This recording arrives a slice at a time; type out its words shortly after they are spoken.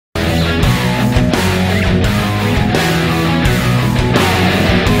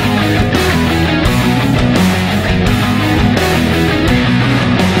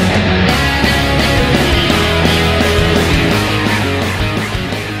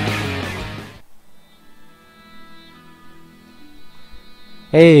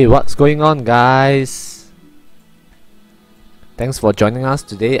Hey, what's going on, guys? Thanks for joining us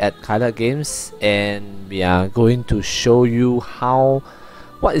today at KylerGames, and we are going to show you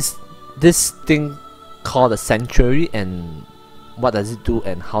what is this thing called a sanctuary and what does it do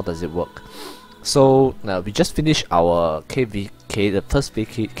and how does it work. So we just finished our KvK, the first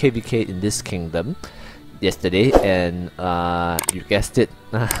KvK in this kingdom yesterday, and you guessed it,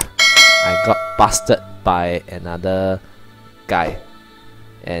 I got busted by another guy.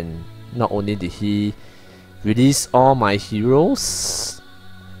 And not only did he release all my heroes,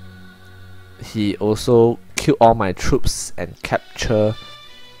 he also killed all my troops and captured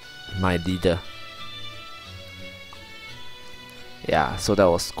my leader. Yeah, so that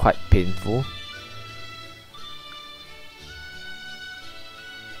was quite painful.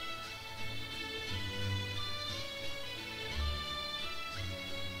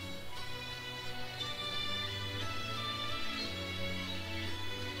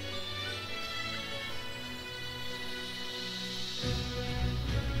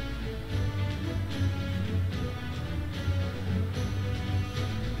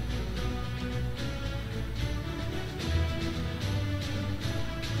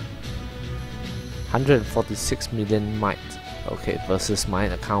 $146 million might, okay, versus my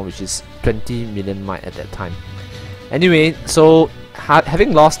account, which is 20 million might at that time. Anyway, so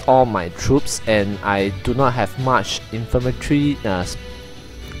having lost all my troops and I do not have much infirmary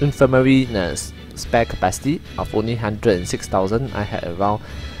spare capacity of only 106,000. I had around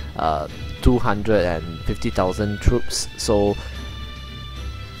 250,000 troops, so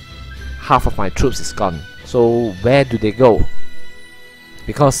half of my troops is gone. So where do they go?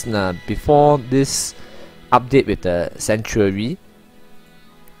 Because before this update with the sanctuary,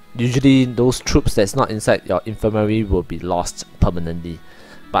 usually those troops that's not inside your infirmary will be lost permanently.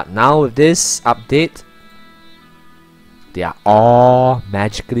 But now with this update, they are all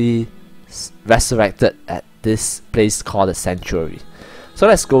magically resurrected at this place called the sanctuary. So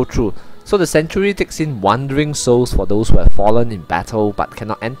let's go through. So the sanctuary takes in wandering souls for those who have fallen in battle but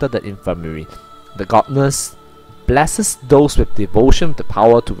cannot enter the infirmary. The goddess blesses those with devotion with the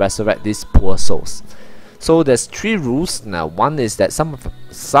power to resurrect these poor souls. So there's 3 rules. Now, one is that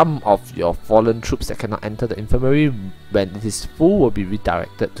some of your fallen troops that cannot enter the infirmary when it is full will be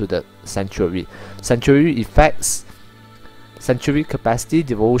redirected to the sanctuary. Sanctuary effects: sanctuary capacity,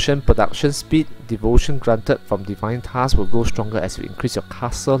 devotion, production speed. Devotion granted from divine tasks will grow stronger as you increase your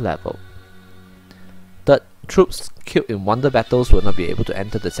castle level. Third, troops killed in wonder battles will not be able to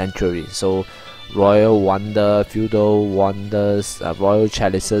enter the sanctuary. So royal wonder, feudal wonders, royal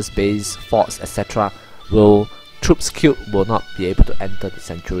chalices, base, forts, etc. Troops killed will not be able to enter the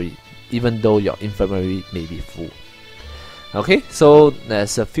sanctuary, even though your infirmary may be full. Okay, so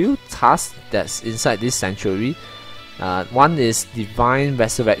there's a few tasks that's inside this sanctuary. One is divine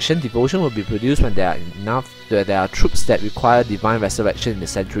resurrection. Devotion will be produced when there are troops that require divine resurrection in the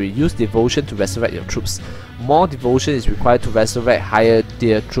sanctuary. Use devotion to resurrect your troops. More devotion is required to resurrect higher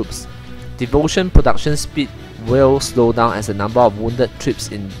tier troops. Devotion production speed will slow down as the number of wounded troops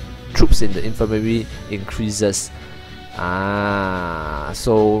in the infirmary increases.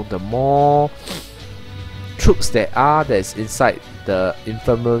 So the more troops that's inside the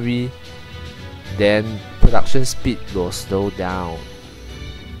infirmary, then production speed will slow down.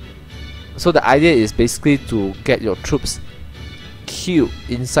 So the idea is basically to get your troops killed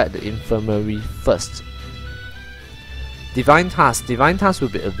inside the infirmary first. Divine tasks. Divine tasks will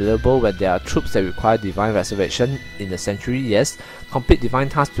be available when there are troops that require divine resurrection in the sanctuary. Yes, complete divine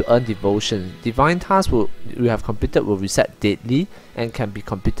tasks to earn devotion. Divine tasks you have completed will reset daily and can be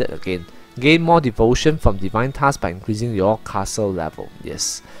completed again. Gain more devotion from divine tasks by increasing your castle level.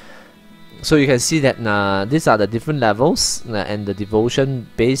 Yes. So you can see that these are the different levels and the devotion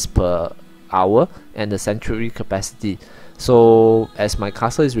base per hour and the sanctuary capacity. So as my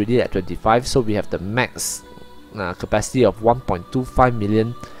castle is already at 25, so we have the max capacity of 1.25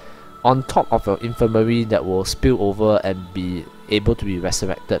 million on top of your infirmary that will spill over and be able to be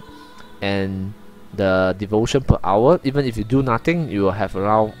resurrected. And the devotion per hour, even if you do nothing, you will have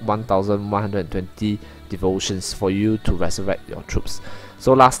around 1120 devotions for you to resurrect your troops.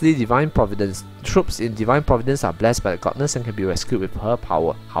 So lastly, divine providence. Troops in divine providence are blessed by the goddess and can be rescued with her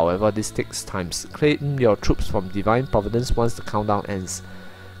power. However, this takes time. Claim your troops from divine providence once the countdown ends.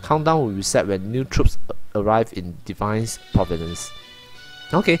 Countdown will reset when new troops arrive in divine providence.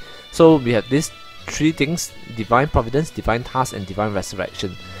 Okay, so we have these 3 things: divine providence, divine task, and divine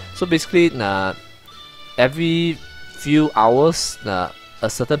resurrection. So basically, every few hours, a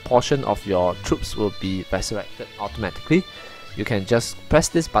certain portion of your troops will be resurrected automatically. You can just press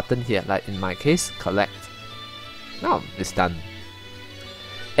this button here, like in my case, collect. Now it's done.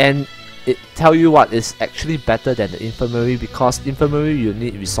 and it tell you what is actually better than the infirmary, because infirmary you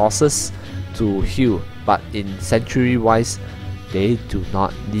need resources to heal, but in sanctuary wise they do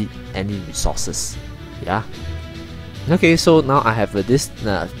not need any resources. Yeah. Okay, so now I have this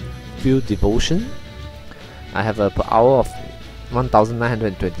few devotion. I have per hour of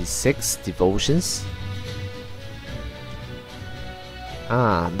 1926 devotions.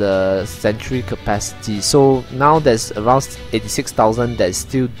 The sanctuary capacity. So now there's around 86,000 that is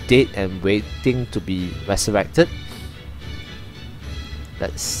still dead and waiting to be resurrected.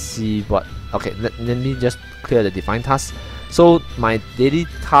 Let's see what. Okay, let me just clear the divine task. So my daily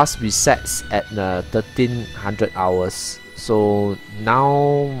task resets at 1300 hours. So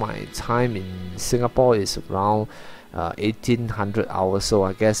now my time in Singapore is around 1800 hours. So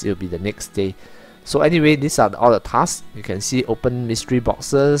I guess it'll be the next day. So anyway, these are all the tasks. You can see: open mystery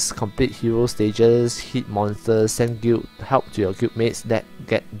boxes, complete hero stages, hit monsters, send guild help to your guild mates that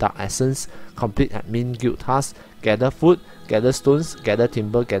get dark essence, complete admin guild tasks, gather food, gather stones, gather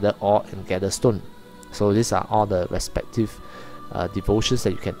timber, gather ore, and gather stone. So these are all the respective devotions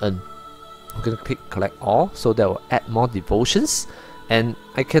that you can earn. I'm going to click collect all, so that will add more devotions, and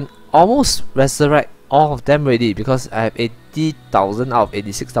I can almost resurrect all of them already because I have 80,000 out of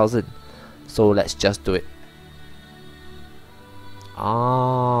 86,000. So let's just do it.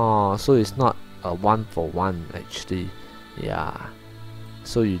 So it's not a 1-for-1 actually. Yeah.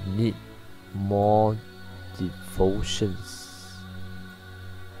 So you need more devotions.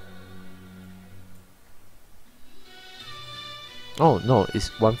 Oh no, it's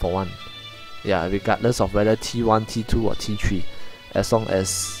 1-for-1. Yeah, regardless of whether T1, T2 or T3, as long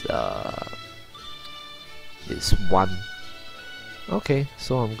as it's 1. Okay,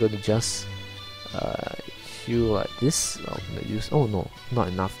 so I'm gonna just heal like this. I'm gonna use, oh no, not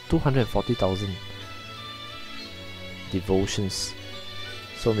enough, 240,000 devotions.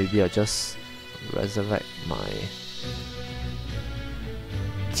 So maybe I'll just resurrect my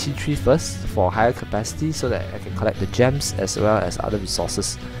T3 first for higher capacity so that I can collect the gems as well as other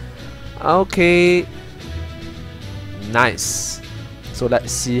resources. Okay, nice. So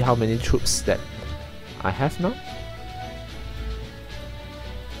let's see how many troops that I have now.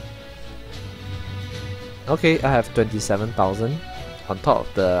 Okay, I have 27,000 on top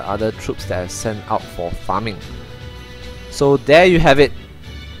of the other troops that I've sent out for farming. So there you have it.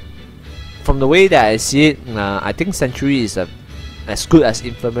 From the way that I see it, I think Sanctuary is as good as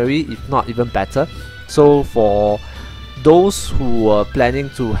Infirmary, if not even better. So for those who are planning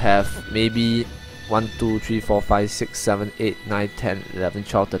to have maybe 1, 2, 3, 4, 5, 6, 7, 8, 9, 10, 11,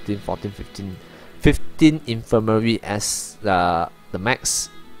 12, 13, 14, 15 Infirmary as the max,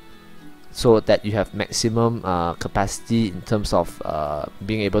 so that you have maximum capacity in terms of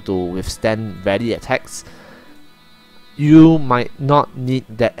being able to withstand rally attacks, you might not need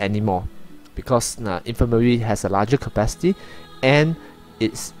that anymore, because Infirmary has a larger capacity and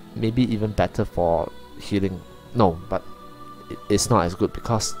it's maybe even better for healing. No, but it's not as good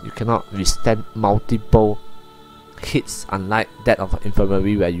because you cannot withstand multiple hits, unlike that of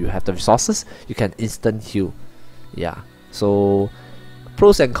Infirmary where you have the resources, you can instant heal. Yeah, so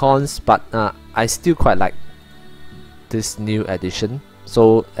pros and cons, but I still quite like this new addition.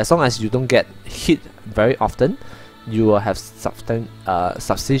 So as long as you don't get hit very often, you will have sufficient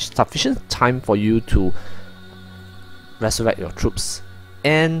time for you to resurrect your troops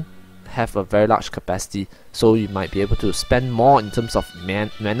and have a very large capacity, so you might be able to spend more in terms of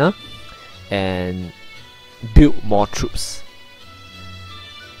mana and build more troops.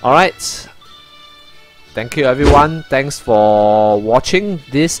 Alright, thank you everyone, thanks for watching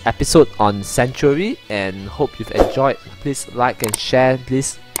this episode on Sanctuary, and hope you've enjoyed. Please like and share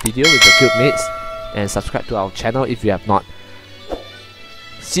this video with your guildmates and subscribe to our channel if you have not.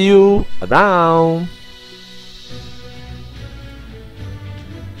 See you around!